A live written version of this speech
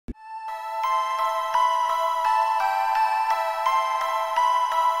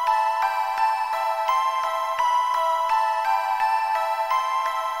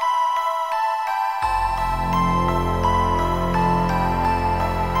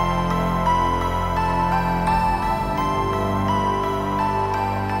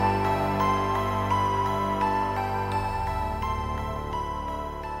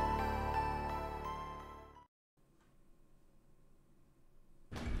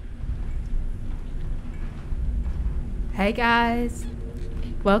Hey guys,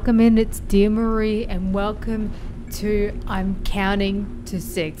 welcome in, it's Dear Marie and welcome to I'm Counting to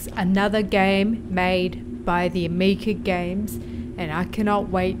 6, another game made by the EMIKA Games, and I cannot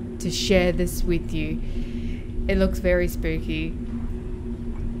wait to share this with you. It looks very spooky.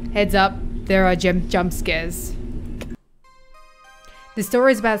 Heads up, there are jump scares. The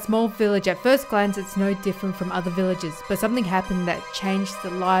story is about a small village. At first glance it's no different from other villages, but something happened that changed the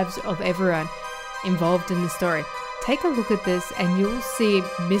lives of everyone involved in the story. Take a look at this and you will see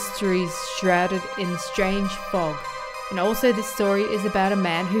mysteries shrouded in strange fog. And also this story is about a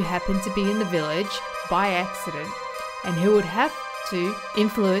man who happened to be in the village by accident and who would have to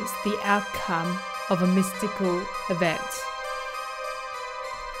influence the outcome of a mystical event.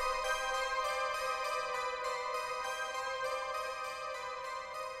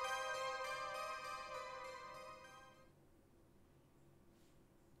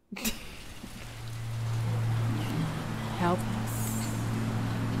 Help us.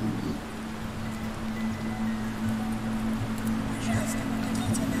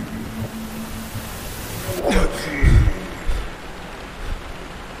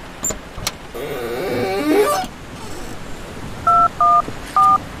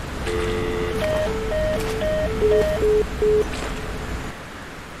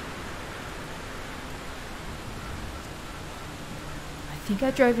 I think I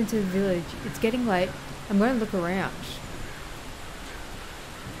drove into the village. It's getting late. I'm going to look around.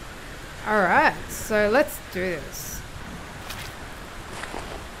 Alright, so let's do this.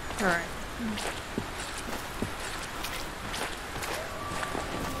 Alright.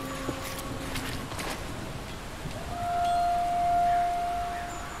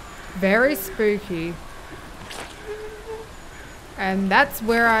 Very spooky. And that's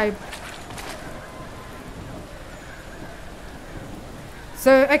where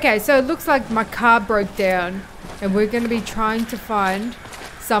okay, so it looks like my car broke down and we're going to be trying to find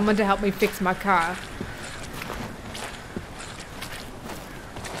someone to help me fix my car.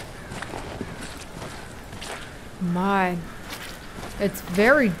 Mine. It's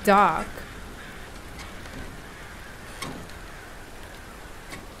very dark.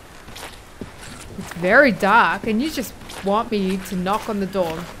 It's very dark and you just want me to knock on the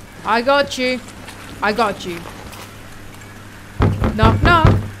door. I got you. I got you. Knock,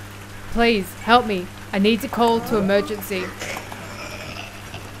 knock. Please, help me. I need to call to emergency.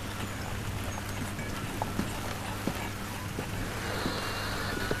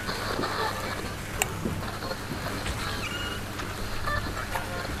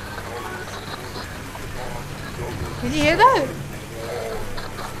 Can you hear that?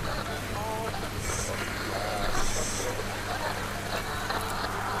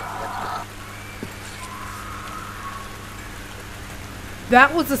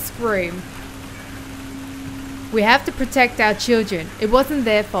 That was a scream. We have to protect our children. It wasn't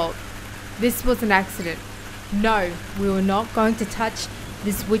their fault. This was an accident. No, we were not going to touch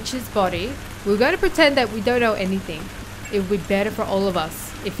this witch's body. We were going to pretend that we don't know anything. It would be better for all of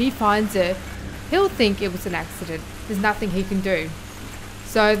us. If he finds her, he'll think it was an accident. There's nothing he can do.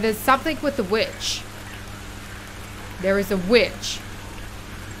 So there's something with the witch. There is a witch.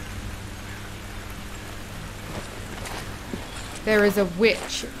 There is a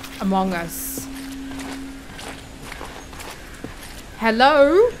witch among us.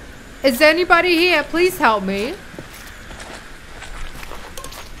 Hello? Is anybody here? Please help me.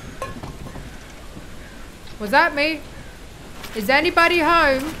 Was that me? Is anybody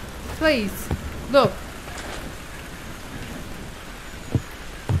home? Please. Look.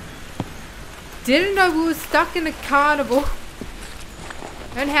 Didn't know we were stuck in a carnival.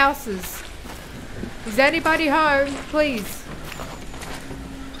 And houses. Is anybody home? Please.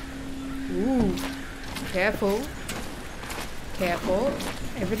 Ooh. Careful. Careful.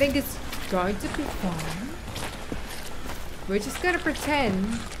 Everything is going to be fine. We're just gonna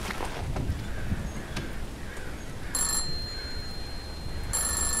pretend.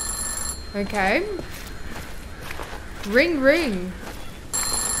 Okay. Ring, ring.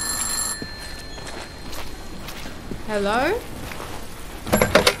 Hello?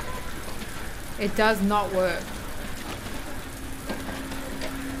 It does not work.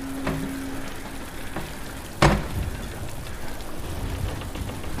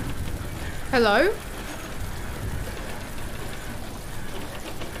 Hello?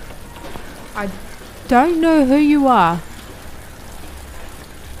 I don't know who you are.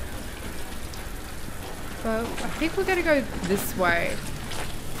 So I think we're gonna go this way.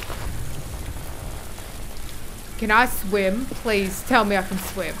 Can I swim? Please tell me I can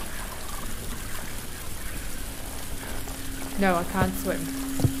swim. No, I can't swim.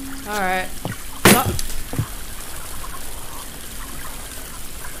 Alright.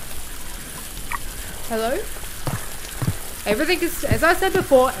 Hello? Everything is, as I said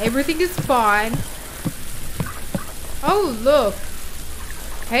before, everything is fine. Oh, look.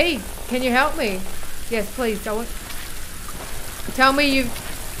 Hey, can you help me? Yes, please. I want... Tell me you...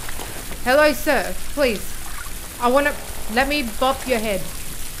 Hello, sir. Please. I want to... Let me bop your head.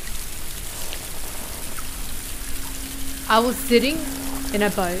 I was sitting in a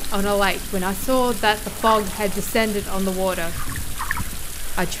boat on a lake when I saw that the fog had descended on the water.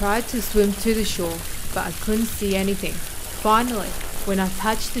 I tried to swim to the shore, but I couldn't see anything. Finally, when I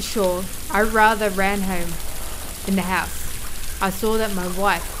touched the shore, I rather ran home. In the house, I saw that my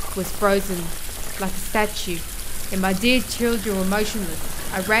wife was frozen like a statue, and my dear children were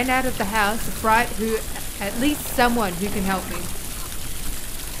motionless. I ran out of the house, afraid at least someone who can help me.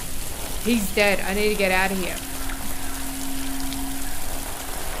 He's dead. I need to get out of here.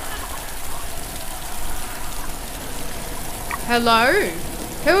 Hello?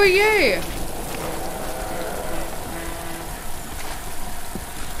 Who are you?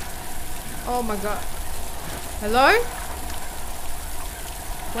 Oh my god. Hello?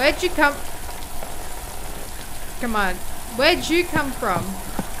 Where'd you come? Come on. Where'd you come from?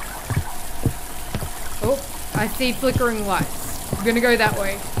 Oh, I see flickering lights. I'm gonna go that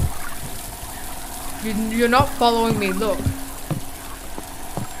way. You're not following me, look.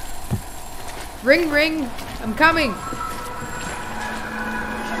 Ring, ring. I'm coming.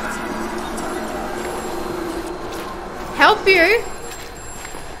 Help you?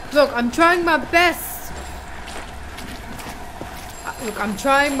 Look, I'm trying my best. Look, I'm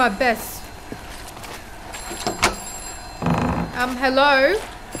trying my best. Hello?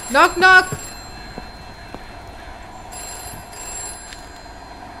 Knock, knock.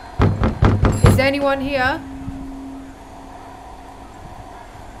 Is anyone here?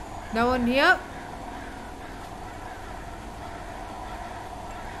 No one here?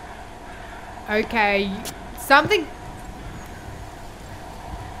 Okay, something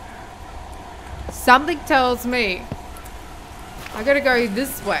tells me I gotta go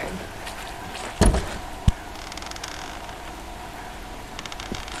this way.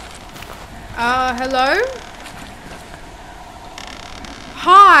 Hello?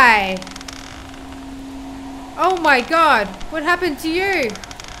 Hi! Oh my god, what happened to you?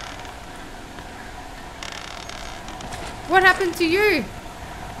 What happened to you?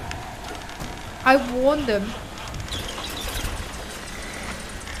 I warned them.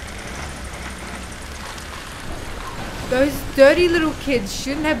 Those dirty little kids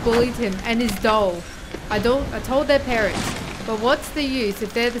shouldn't have bullied him and his doll. I told their parents. But what's the use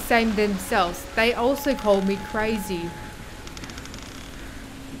if they're the same themselves? They also called me crazy.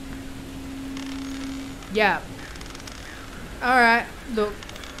 Yeah. Alright, look.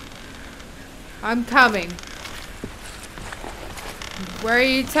 I'm coming. Where are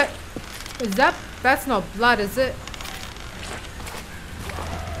you is that's not blood, is it?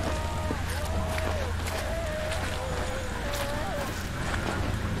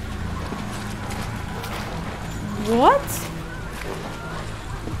 What?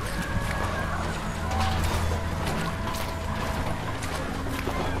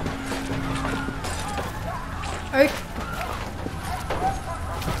 Okay.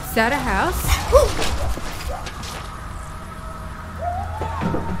 Is that a house?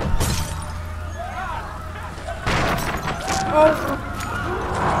 Oh.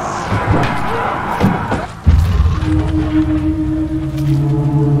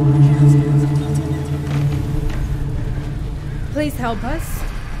 Please help us.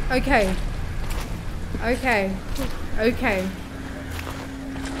 Okay. Okay. Okay.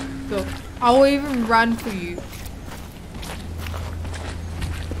 Look, I'll even run for you.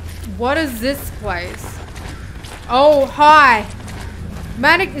 What is this place? Oh, hi.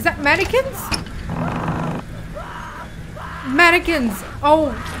 Is that mannequins? Mannequins.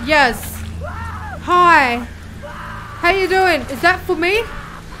 Oh, yes. Hi. How you doing? Is that for me?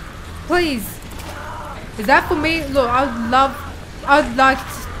 Please. Is that for me? Look, I'd like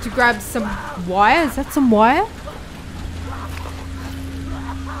to grab some wire. Is that some wire?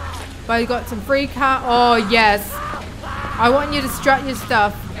 But you got some free car. Oh, yes. I want you to strut your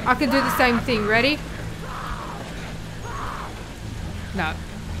stuff. I can do the same thing. Ready? No.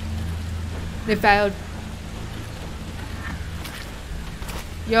 They failed.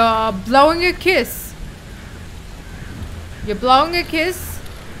 You're blowing a kiss. You're blowing a kiss.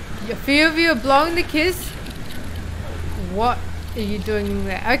 A few of you are blowing the kiss. What are you doing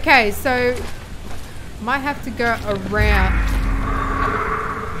there? Okay, so might have to go around.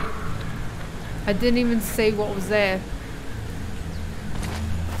 I didn't even see what was there.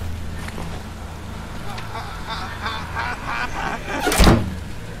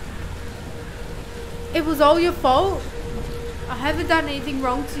 It was all your fault. I haven't done anything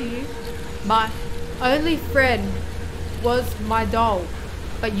wrong to you. My only friend was my doll,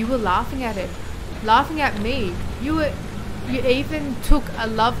 but you were laughing at it, laughing at me. You even took a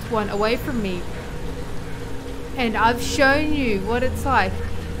loved one away from me. And I've shown you what it's like.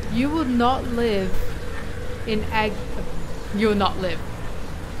 You will not live in you will not live.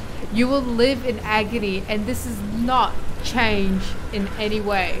 You will live in agony, and this is not change in any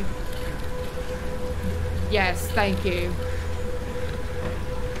way. Yes, thank you.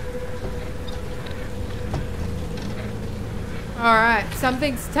 Alright,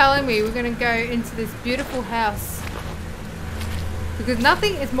 something's telling me we're gonna go into this beautiful house. Because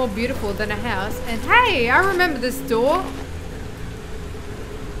nothing is more beautiful than a house. And hey, I remember this door.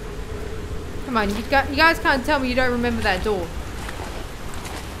 Come on, you guys can't tell me you don't remember that door.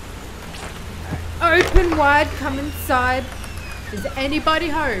 Open wide, come inside. Is anybody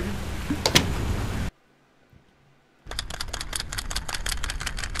home?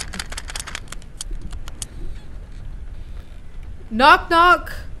 Knock,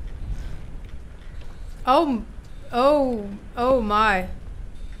 knock. Oh my.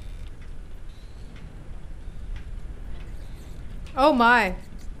 Oh my.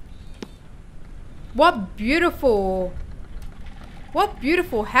 What beautiful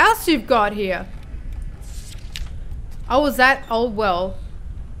house you've got here. Oh, was that? Oh, well.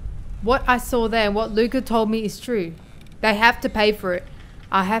 What I saw there and what Luca told me is true. They have to pay for it.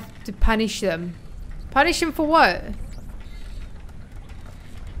 I have to punish them. Punish them for what?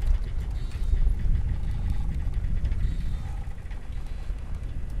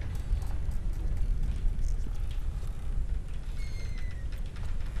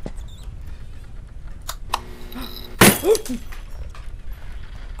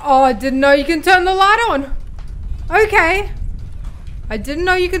 Oh, I didn't know you can turn the light on. Okay. I didn't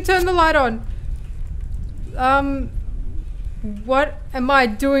know you could turn the light on. What am I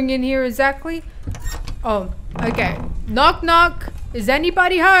doing in here exactly? Oh, okay. Knock, knock. Is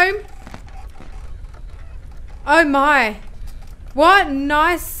anybody home? Oh my. What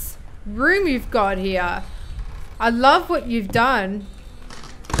nice room you've got here. I love what you've done.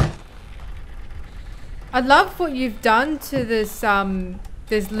 I love what you've done to this,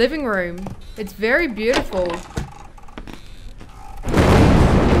 this living room. It's very beautiful.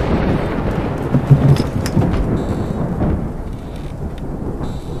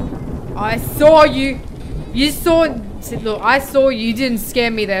 I saw you. You saw... Look, I saw you. You didn't scare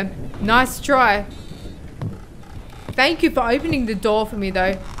me there. Nice try. Thank you for opening the door for me,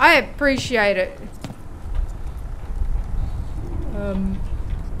 though. I appreciate it.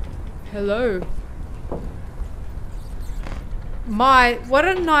 Hello. My, what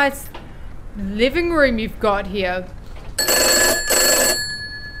a nice living room you've got here.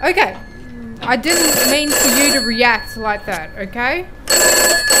 Okay. I didn't mean for you to react like that, okay?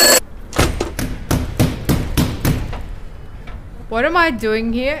 What am I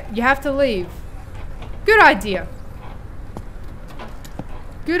doing here? You have to leave. Good idea.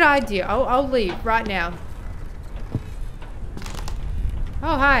 Good idea. I'll leave right now.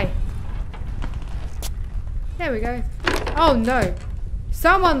 Oh, hi. There we go. Oh no.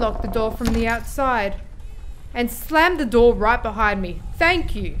 Someone locked the door from the outside and slammed the door right behind me.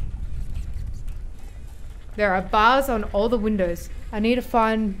 Thank you. There are bars on all the windows. I need to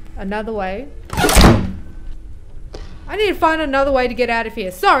find another way. I need to find another way to get out of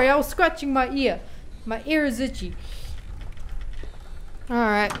here. Sorry, I was scratching my ear. My ear is itchy.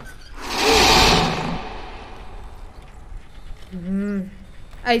 Alright.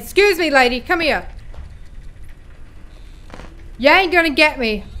 Hey, excuse me, lady. Come here. You ain't gonna get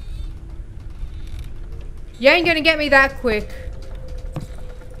me. You ain't gonna get me that quick.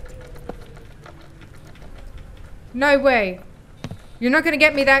 No way. You're not gonna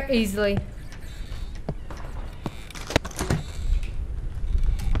get me that easily.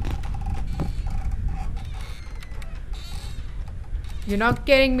 You're not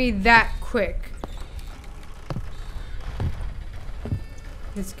getting me that quick.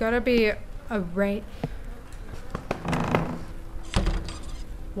 There's gotta be a rate.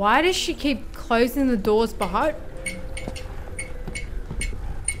 Why does she keep closing the doors behind?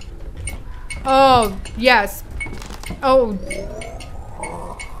 Oh, yes. Oh.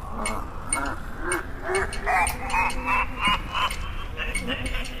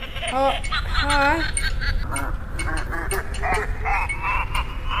 Oh, hi.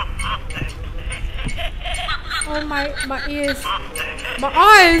 Oh, my ears. My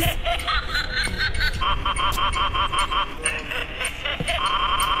eyes!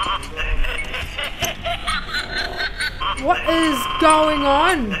 What is going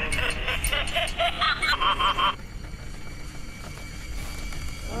on?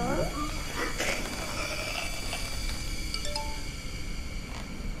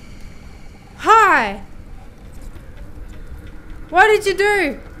 Hi. What did you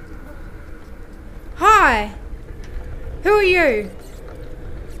do? Hi. Who are you?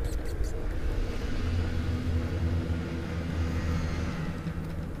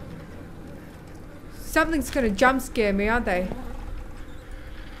 Something's gonna jump scare me, aren't they?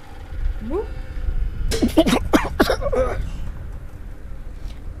 Whoop.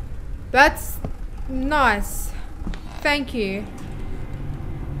 That's nice. Thank you.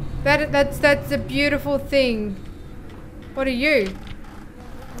 That's a beautiful thing. What are you?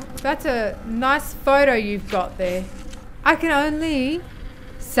 That's a nice photo you've got there. I can only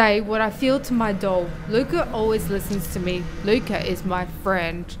say what I feel to my doll. Luca always listens to me. Luca is my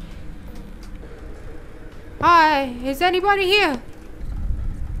friend. Hi, is anybody here?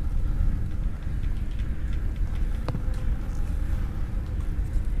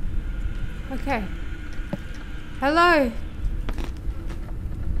 Okay. Hello.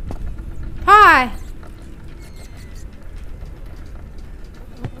 Hi.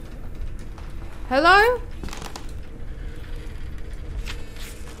 Hello?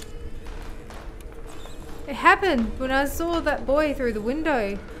 It happened when I saw that boy through the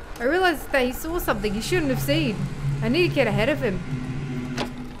window. I realized that he saw something he shouldn't have seen. I need to get ahead of him.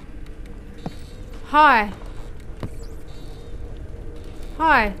 Hi.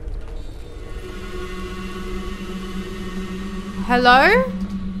 Hi. Hello?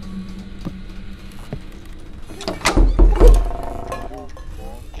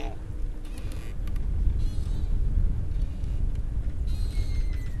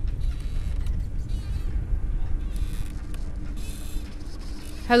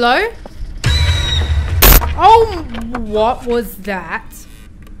 Hello? Oh, what was that?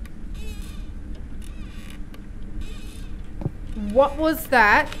 What was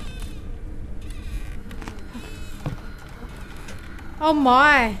that? Oh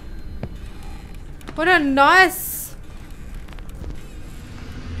my. What a nice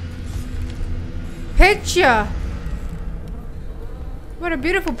picture. What a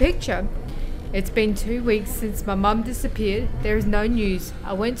beautiful picture. It's been 2 weeks since my mum disappeared. There is no news.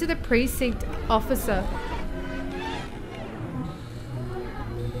 I went to the precinct officer.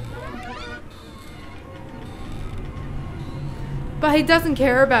 But he doesn't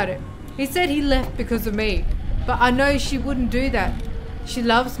care about it. He said he left because of me. But I know she wouldn't do that. She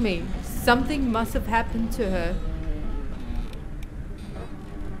loves me. Something must have happened to her.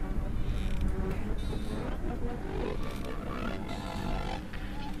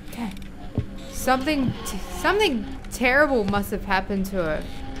 Okay. Something terrible must have happened to her.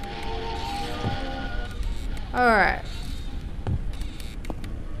 Alright.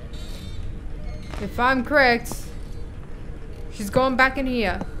 If I'm correct, she's gone back in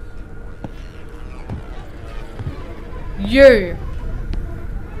here. You!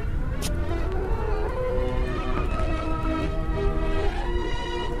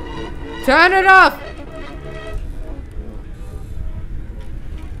 Turn it off!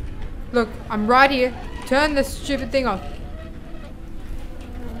 Look, I'm right here. Turn this stupid thing off.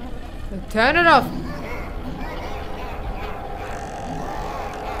 Look, turn it off.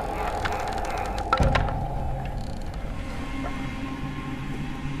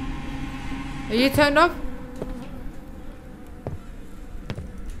 Are you turned off?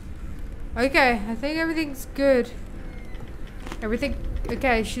 Okay, I think everything's good.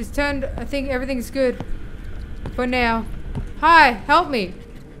 Okay, she's turned. I think everything's good for now. Hi, help me.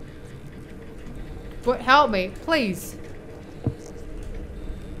 What? Help me, please.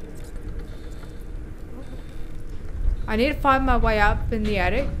 I need to find my way up in the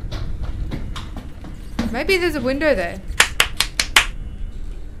attic. Maybe there's a window there.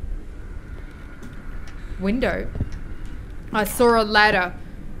 Window? I saw a ladder.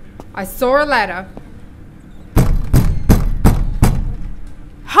 I saw a ladder.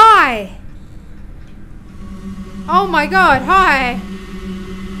 Hi! Oh my god, hi!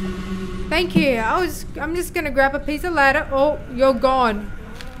 Thank you. I'm just gonna grab a piece of ladder. Oh, you're gone.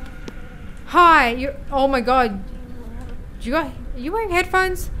 Hi, oh my god. Are you wearing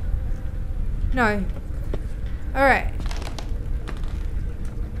headphones? No. Alright.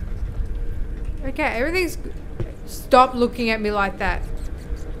 Okay, everything's... Stop looking at me like that.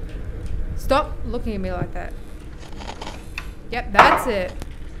 Stop looking at me like that. Yep, that's it.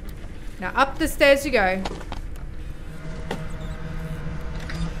 Now up the stairs you go.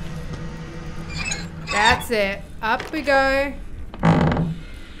 That's it. Up we go.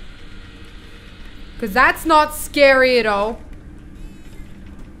 Because that's not scary at all.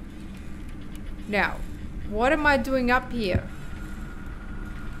 Now, what am I doing up here?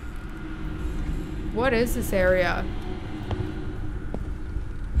 What is this area?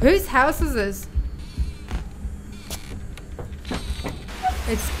 Whose house is this?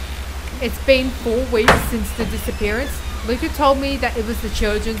 It's been 4 weeks since the disappearance. Luca told me that it was the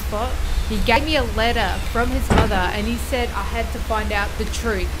children's fault. He gave me a letter from his mother and he said I had to find out the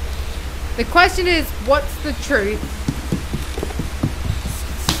truth. The question is, what's the truth?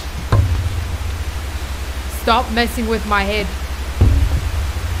 Stop messing with my head.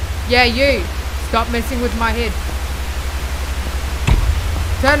 Yeah, you. Stop messing with my head.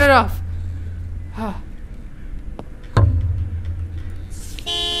 Turn it off.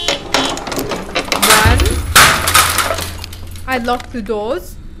 I lock the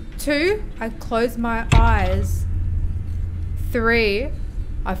doors. 2, I close my eyes. 3,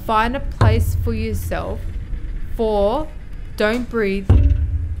 I find a place for yourself. 4, don't breathe.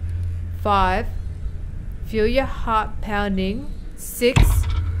 5, feel your heart pounding. 6,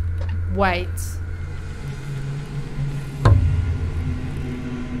 wait.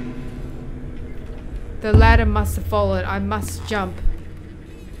 The ladder must have fallen. I must jump.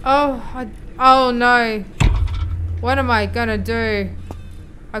 Oh no. What am I gonna do?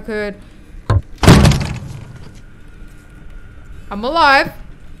 I'm alive.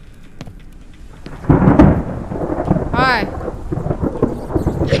 Hi.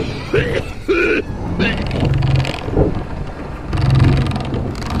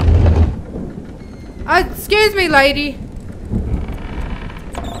 Excuse me, lady.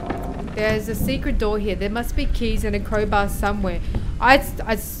 There's a secret door here. There must be keys and a crowbar somewhere. I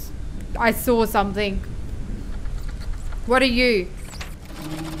saw something. What are you?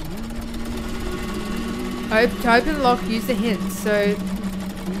 To open the lock, use the hint. So,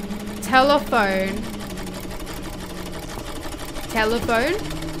 telephone. Telephone.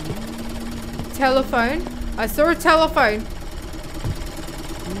 Telephone. I saw a telephone.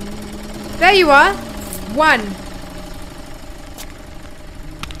 There you are. 1.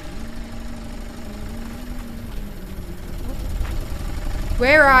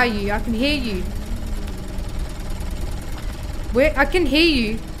 Where are you? I can hear you. Where? I can hear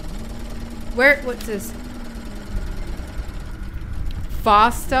you. Where? What's this?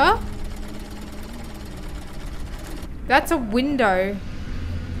 Faster? That's a window.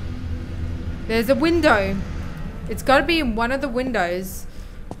 There's a window. It's got to be in one of the windows.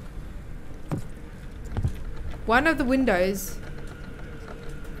 One of the windows.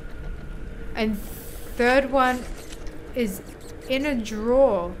 And third one is in a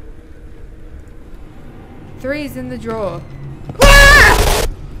drawer. 3 is in the drawer. Ah!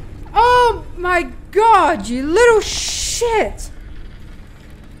 Oh my god, you little shit!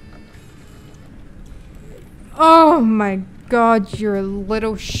 Oh my god, you're a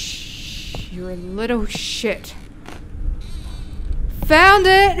little shit. Found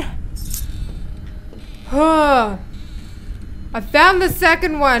it! Oh, I found the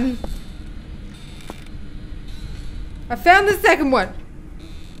second one. I found the second one.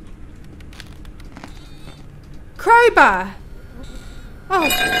 Crowbar. Oh,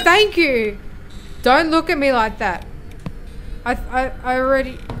 thank you. Don't look at me like that. I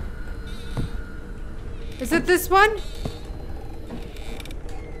already... Is it this one?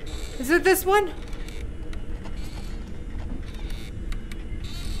 Is it this one?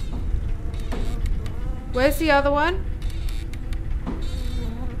 Where's the other one?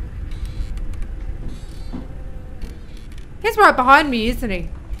 He's right behind me, isn't he?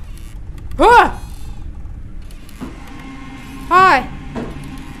 Ah! Hi.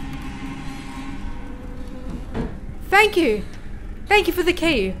 Thank you. Thank you for the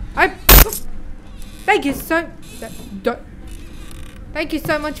key. Thank you so... Thank you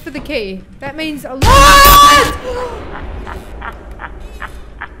so much for the key. That means a lot!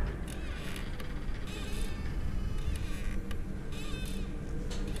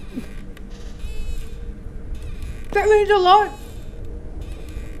 That means a lot.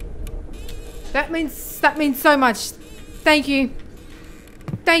 That means so much. Thank you.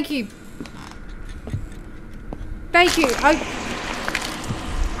 Thank you. Thank you.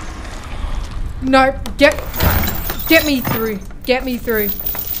 No, get me through. Get me through.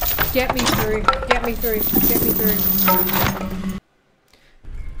 Get me through. Get me through. Get me through.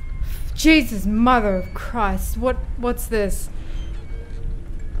 Jesus, mother of Christ. What's this?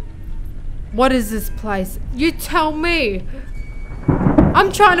 What is this place? You tell me.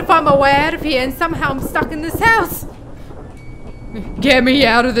 I'm trying to find my way out of here and somehow I'm stuck in this house. Get me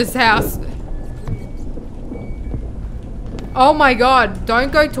out of this house. Oh my god,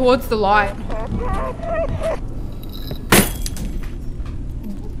 don't go towards the light.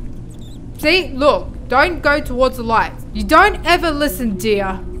 See, look, don't go towards the light. You don't ever listen,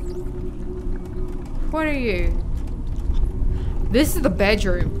 dear. What are you? This is the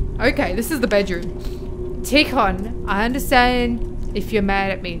bedroom. Okay, this is the bedroom. Tikhon, I understand if you're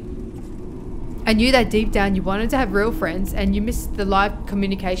mad at me. I knew that deep down you wanted to have real friends and you missed the live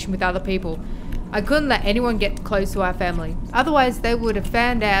communication with other people. I couldn't let anyone get close to our family. Otherwise, they would have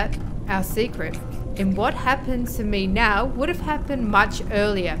found out our secret. And what happened to me now would have happened much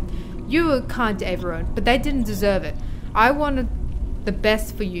earlier. You were kind to everyone, but they didn't deserve it. I wanted the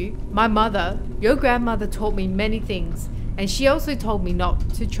best for you. My mother, your grandmother, taught me many things. And she also told me not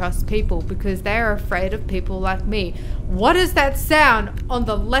to trust people because they are afraid of people like me. What is that sound on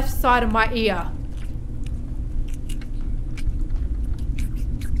the left side of my ear?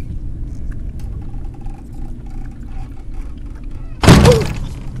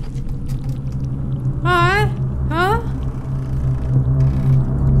 Huh?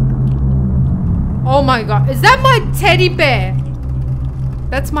 Oh my god. Is that my teddy bear?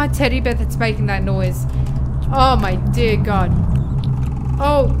 That's my teddy bear that's making that noise. Oh my dear god.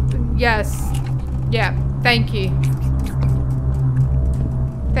 Oh, yes. Yeah, thank you.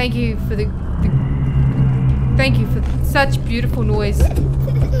 Thank you for thank you for such beautiful noise.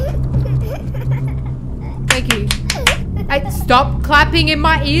 Thank you. Hey, stop clapping in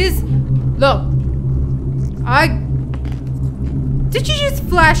my ears. Look. Did you just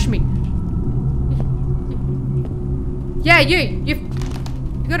flash me? Yeah, you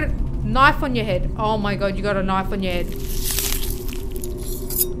got a knife on your head. Oh my god, you got a knife on your head.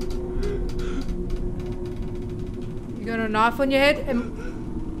 You got a knife on your head and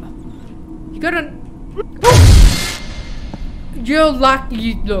you got a... You're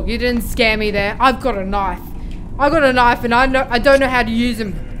lucky. Look, you didn't scare me there. I've got a knife. I got a knife and I don't know how to use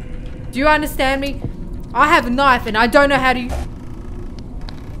them. Do you understand me? I have a knife and I don't know how to...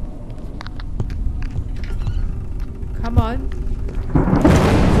 Come on.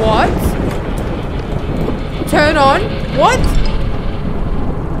 What? Turn on? What?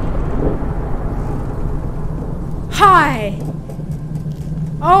 Hi.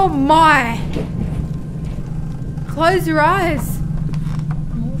 Oh my. Close your eyes.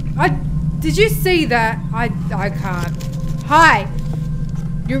 Did you see that? I can't. Hi.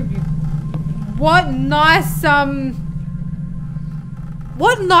 What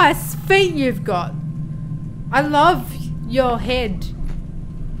nice feet you've got. I love your head.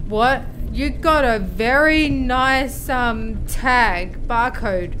 What? You got a very nice tag,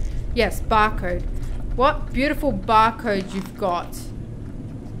 barcode. Yes, barcode. What beautiful barcode you've got.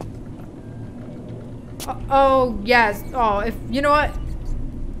 Oh, yes. Oh, if you know what?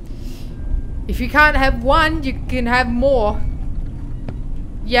 If you can't have one, you can have more.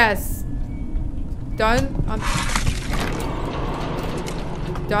 Yes. Don't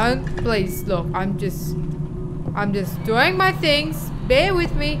please look. I'm just doing my things. Bear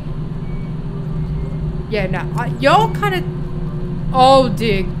with me. Yeah, no. You're kind of... Oh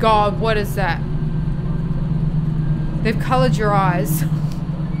dear God, what is that? They've colored your eyes.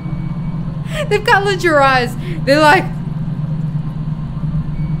 They've colored your eyes. They're like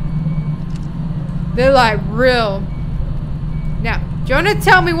real. Now, do you want to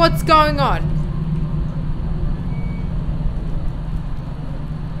tell me what's going on?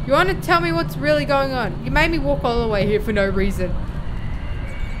 You want to tell me what's really going on? You made me walk all the way here for no reason.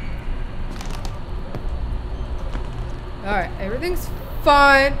 Alright, everything's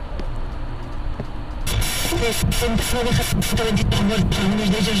fine.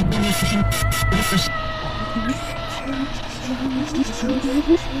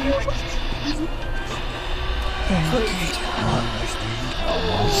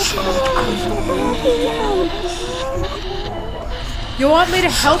 You want me to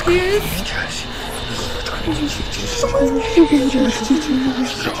help you?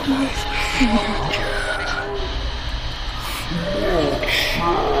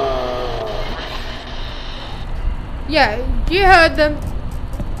 Yeah, you heard them.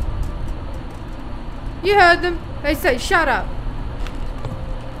 You heard them. They say, shut up.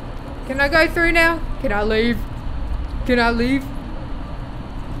 Can I go through now? Can I leave? Can I leave?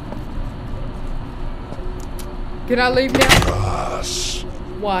 Can I leave now? Раз.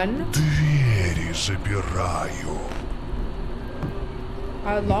 One. Двери забираю.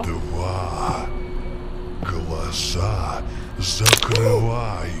 I lock. Два. Глаза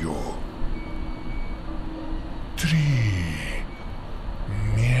закрываю. Три.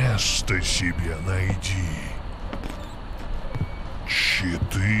 Место себе найди.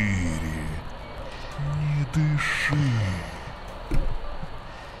 Четыре. Не дыши.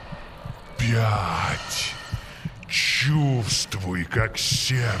 Пять. Чувствуй, как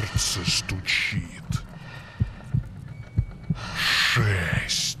сердце стучит.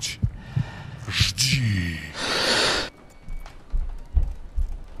 6. Жди.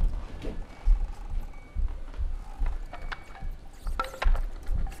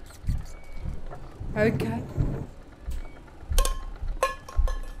 Okay.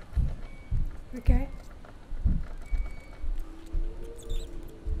 Okay.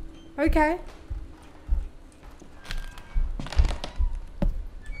 Okay.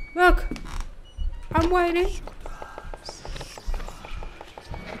 Look. I'm waiting.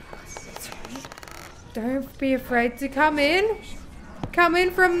 Don't be afraid to come in. Come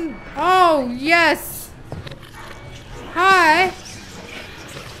in from... Oh, yes. Hi.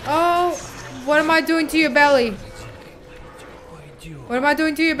 Oh, what am I doing to your belly? What am I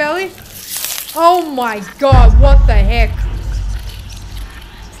doing to your belly? Oh my god, what the heck?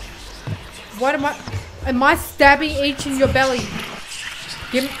 What am I... Am I stabbing each in your belly?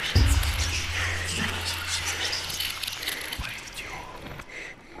 Give me...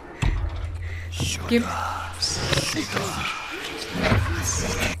 Give...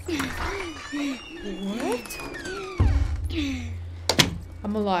 What?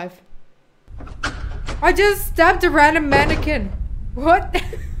 I'm alive. I just stabbed a random mannequin. What?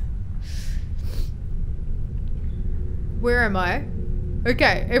 Where am I?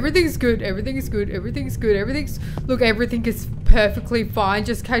 Okay, everything's good, everything's good, everything's good, everything's... Look, everything is perfectly fine.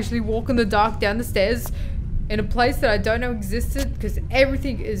 Just casually walk in the dark down the stairs in a place that I don't know existed, because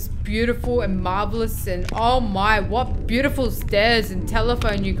everything is beautiful and marvelous, and oh my, what beautiful stairs and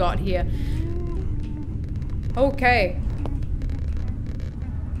telephone you got here. Okay.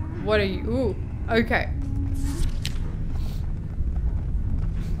 What are you? Ooh, okay.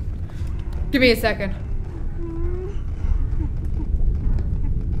 Give me a second.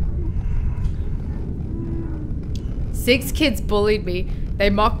 Six kids bullied me. They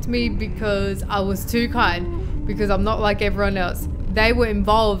mocked me because I was too kind, because I'm not like everyone else. They were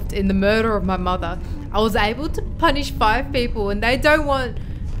involved in the murder of my mother. I was able to punish 5 people, and they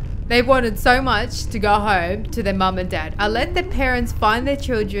wanted so much to go home to their mum and dad. I let their parents find their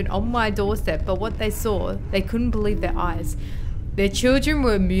children on my doorstep, but what they saw, they couldn't believe their eyes. Their children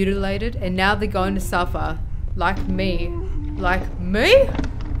were mutilated, and now they're going to suffer. Like me. Like me?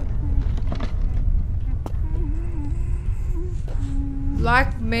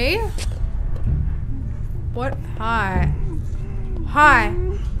 Like me? What? Hi. Hi.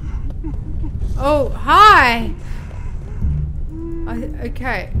 Oh, hi.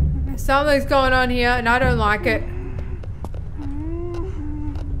 Okay. Something's going on here and I don't like it.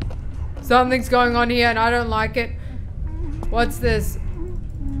 Something's going on here and I don't like it. What's this?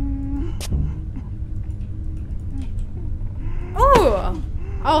 Oh,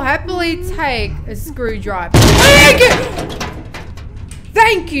 I'll happily take a screwdriver.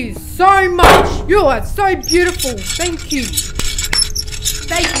 Thank you so much. You are so beautiful. Thank you.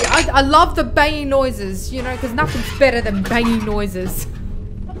 Thank you. I love the banging noises, you know, because nothing's better than banging noises.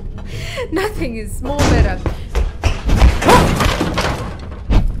 Nothing is more better.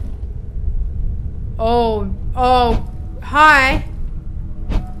 Oh, hi.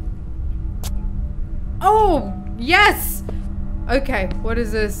 Oh, yes. Okay, what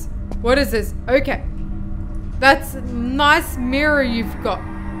is this? What is this? Okay. That's a nice mirror you've got.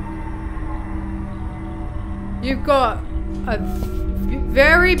 You've got a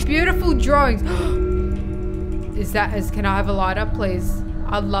very beautiful drawings. Can I have a lighter, please?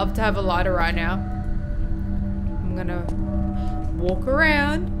 I'd love to have a lighter right now. I'm gonna walk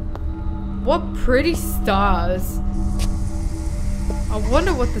around. What pretty stars. I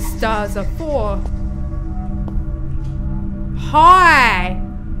wonder what the stars are for. Hi!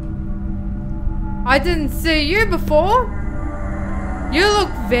 I didn't see you before. You look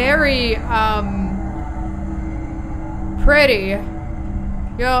very, pretty.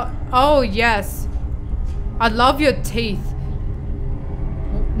 Oh yes. I love your teeth.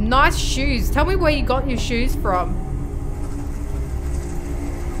 Nice shoes. Tell me where you got your shoes from.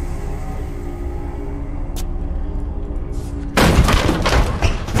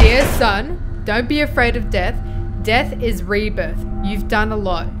 Dear son, don't be afraid of death. Death is rebirth. You've done a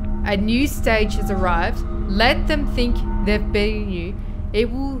lot. A new stage has arrived. Let them think they've beaten you. It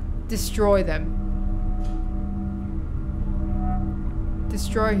will destroy them.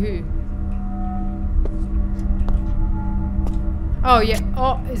 Destroy who? Oh, yeah.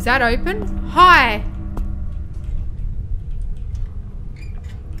 Oh, is that open? Hi!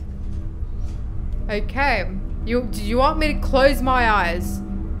 Okay. Do you want me to close my eyes?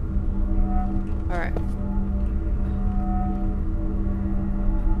 Alright.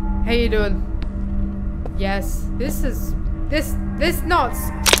 How you doing? Yes. This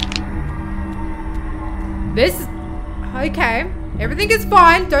okay. Everything is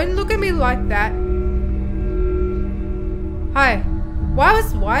fine. Don't look at me like that. Hi. Why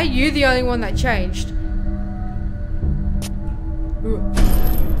are you the only one that changed? Ooh.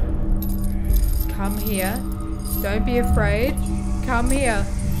 Come here. Don't be afraid. Come here.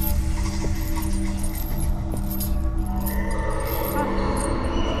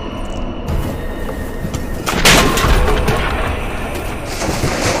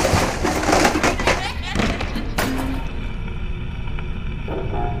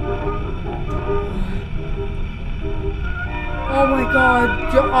 Oh my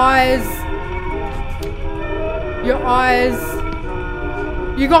god, your eyes. Your eyes.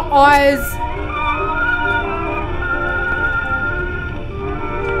 You got eyes.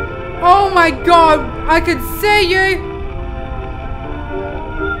 Oh my god, I can see you.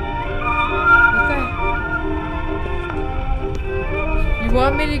 Okay. You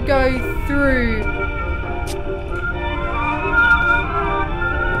want me to go through?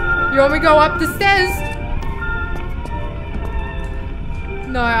 You want me to go up the stairs?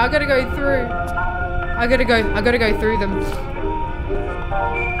 No, I gotta go through. I gotta go through them.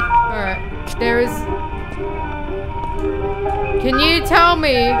 Alright. There is... Can you tell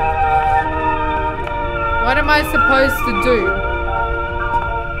me what am I supposed to do?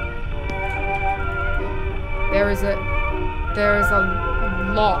 There is a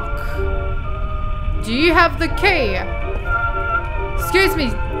lock. Do you have the key? Excuse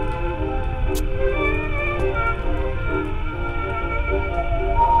me.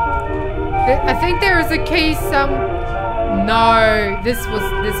 I think there is a key No, this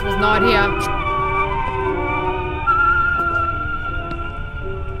was not here.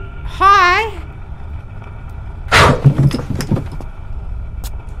 Hi.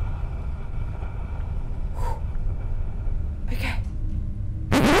 Okay.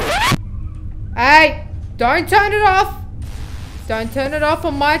 Hey, don't turn it off. Don't turn it off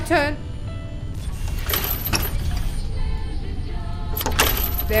on my turn.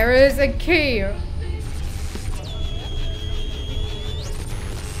 There is a key.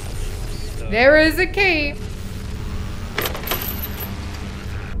 There is a key.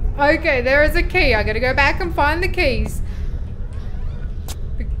 Okay, there is a key. I gotta go back and find the keys.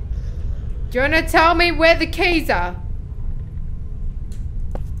 Do you wanna tell me where the keys are?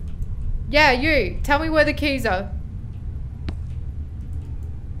 Yeah, you. Tell me where the keys are.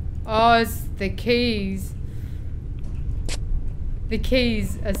 Oh, it's the keys. The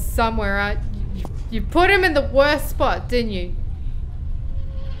keys are somewhere, right? You put them in the worst spot, didn't you?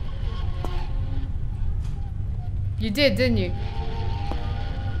 You did, didn't you?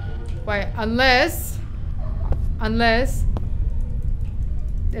 Wait, unless... Am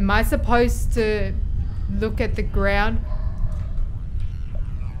I supposed to look at the ground?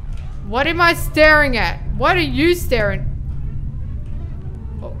 What am I staring at? What are you staring?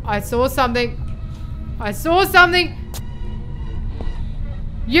 Oh, I saw something. I saw something.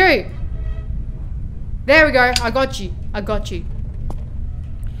 You! There we go. I got you. I got you.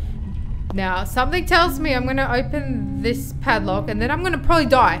 Now, something tells me I'm going to open this padlock and then I'm going to probably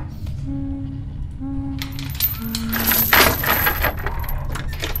die.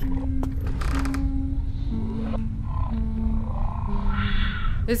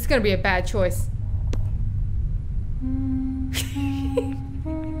 This is going to be a bad choice.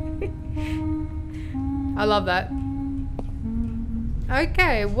 I love that.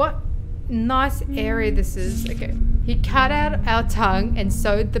 Okay, what nice area this is. Okay, he cut out our tongue and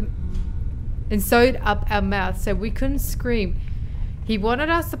sewed up our mouth so we couldn't scream. He wanted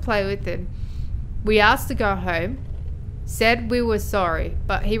us to play with him. We asked to go home, said we were sorry,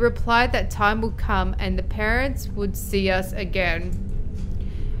 but he replied that time would come and the parents would see us again.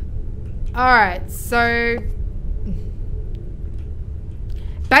 Alright, so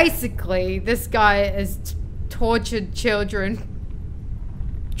basically this guy has tortured children.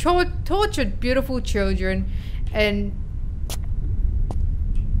 Tortured beautiful children and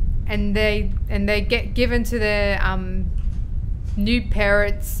they get given to their new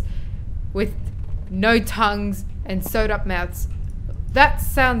parents with no tongues and sewed up mouths. That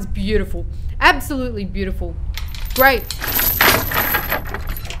sounds beautiful. Absolutely beautiful. Great.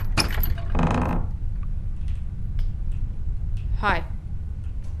 Hi.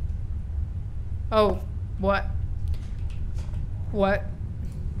 Oh, what? What?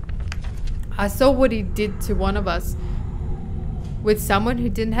 I saw what he did to one of us. With someone who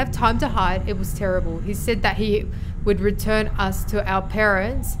didn't have time to hide, it was terrible. He said that he would return us to our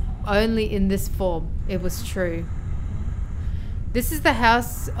parents only in this form. It was true. This is the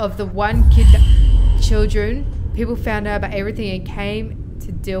house of the one kid children. People found out about everything and came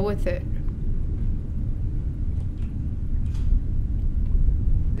to deal with it.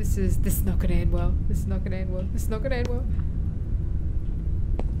 This is not gonna end well. This is not gonna end well. This is not gonna end well.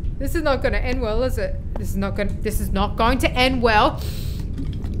 This is not gonna end well, is it? This is not going to end well.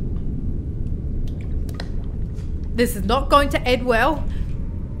 This is not going to end well.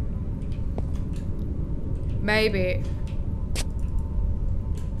 Maybe.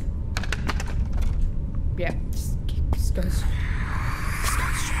 Yeah, just go straight.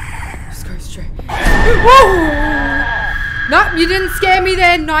 Just go straight. Nope, you didn't scare me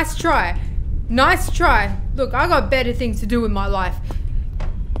there. Nice try. Nice try. Look, I got better things to do in my life.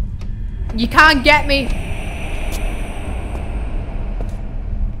 You can't get me.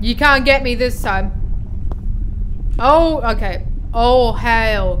 You can't get me this time. Oh, okay. Oh,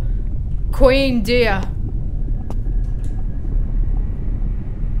 hail. Queen dear.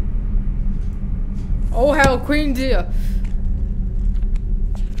 Oh, hail Queen dear.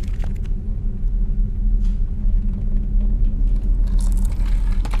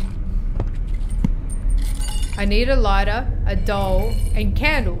 I need a lighter, a doll, and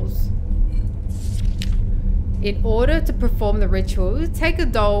candles. In order to perform the ritual, take a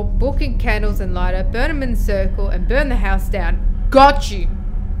doll, book and candles and lighter, burn them in a circle, and burn the house down. Got you.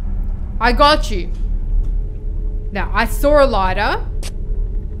 I got you. Now, I saw a lighter.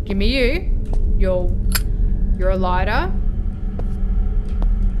 Give me you. You're a lighter.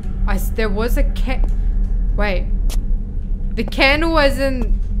 There was a wait. The candle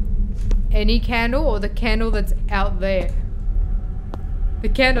wasn't any candle, or the candle that's out there? The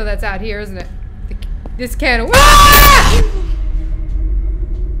candle that's out here, isn't it? This candle. Ah!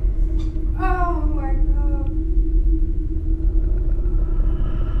 Oh my god.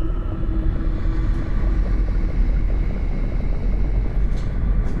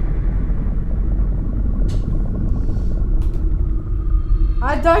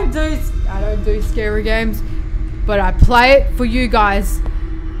 I don't do scary games, but I play it for you guys.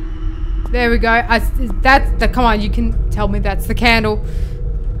 There we go. Come on, you can tell me that's the candle.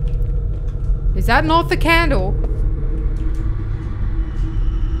 Is that not the candle?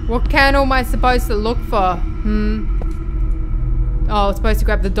 What candle am I supposed to look for? Oh, I was supposed to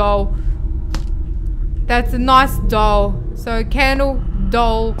grab the doll. That's a nice doll. So candle,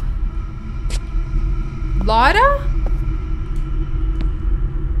 doll, lighter?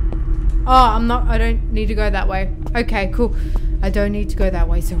 Oh, I don't need to go that way. Okay, cool. I don't need to go that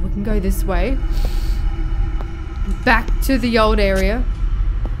way, so we can go this way. Back to the old area.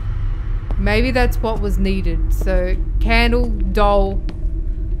 Maybe that's what was needed. So, candle, doll.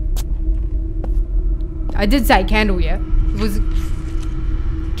 I did say candle, yeah. It was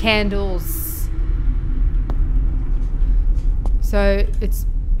candles. So, it's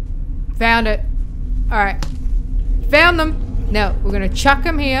found it. Alright. Found them. Now, we're going to chuck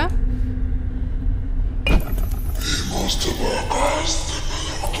them here.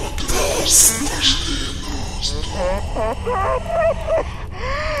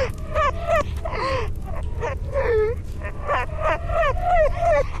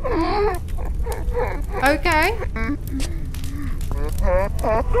 Okay.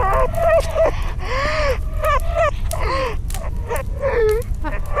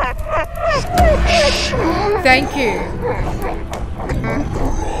 Thank you.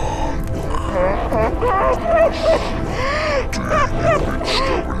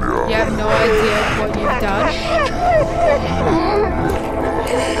 You have no idea what you've done.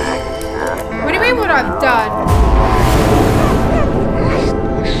 What do you mean what I've done?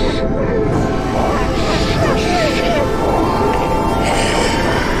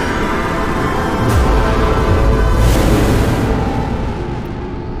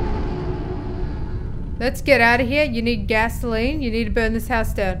 Let's get out of here. You need gasoline. You need to burn this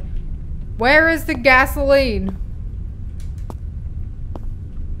house down. Where is the gasoline?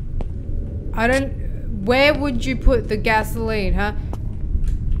 Where would you put the gasoline, huh?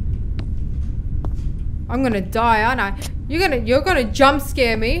 I'm gonna die, aren't I? You're gonna jump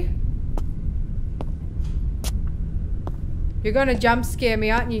scare me. You're gonna jump scare me,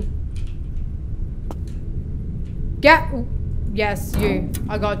 aren't you? Yes, you.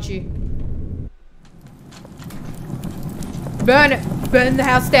 I got you. Burn it. Burn the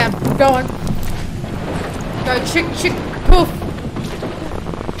house down. Go on. Go chick chick poof.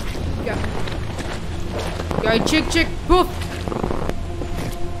 Go. Go chick chick poof.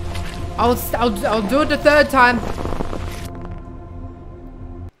 I'll do it the third time.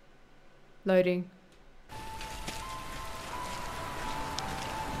 Loading.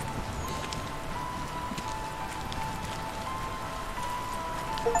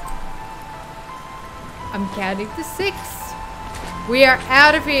 I'm counting to 6. We are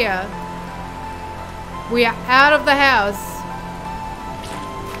out of here. We are out of the house.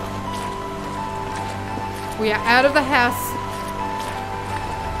 We are out of the house.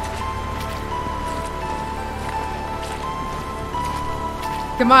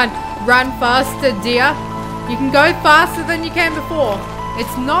 Come on, run faster, dear. You can go faster than you can before.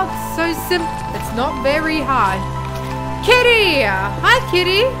 It's not so simple. It's not very hard. Kitty! Hi,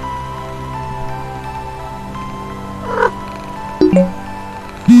 Kitty!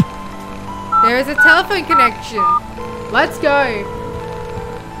 There is a telephone connection. Let's go.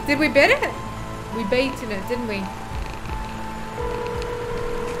 Did we beat it? We beaten it, didn't we?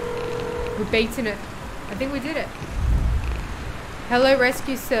 We beaten it. I think we did it. Hello,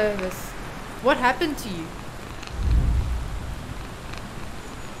 rescue service. What happened to you?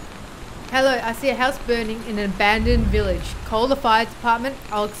 Hello, I see a house burning in an abandoned village. Call the fire department.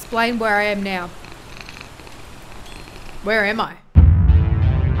 I'll explain where I am now. Where am I?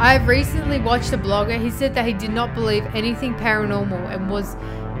 I have recently watched a blogger. He said that he did not believe anything paranormal and was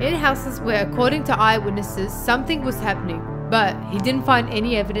in houses where, according to eyewitnesses, something was happening. But he didn't find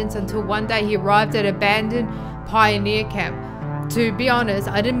any evidence until one day he arrived at an abandoned pioneer camp. To be honest,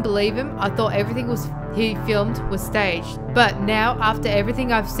 I didn't believe him. I thought everything he filmed was staged. But now, after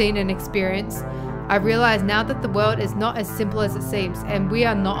everything I've seen and experienced, I realize now that the world is not as simple as it seems, and we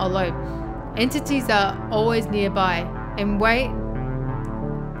are not alone. Entities are always nearby, and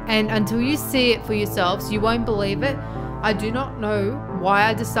until you see it for yourselves, you won't believe it. I do not know why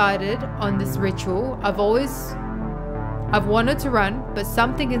I decided on this ritual. I've wanted to run, but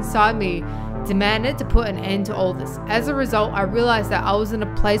something inside me demanded to put an end to all this. As a result, I realized that I was in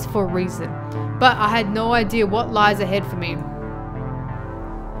a place for a reason, but I had no idea what lies ahead for me.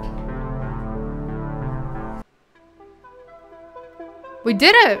 We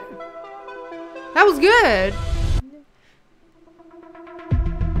did it! That was good!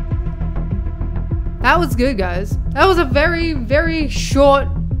 That was good, guys. That was a very, very short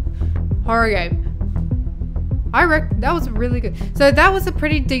horror game. I reckon that was really good. So that was a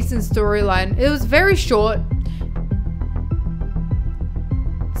pretty decent storyline. It was very short.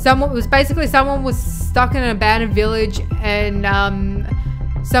 Someone was stuck in an abandoned village, and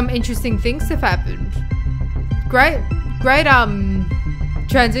some interesting things have happened. Great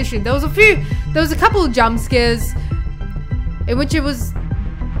transition. There was a couple of jump scares in which it was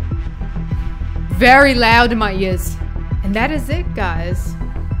very loud in my ears. And that is it, guys.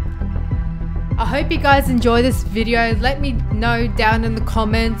 I hope you guys enjoy this video. Let me know down in the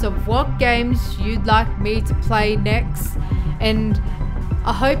comments of what games you'd like me to play next. And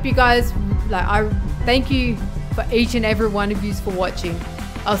I hope you guys, I thank you for each and every one of you for watching.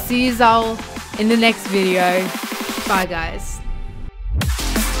 I'll see you all in the next video. Bye, guys.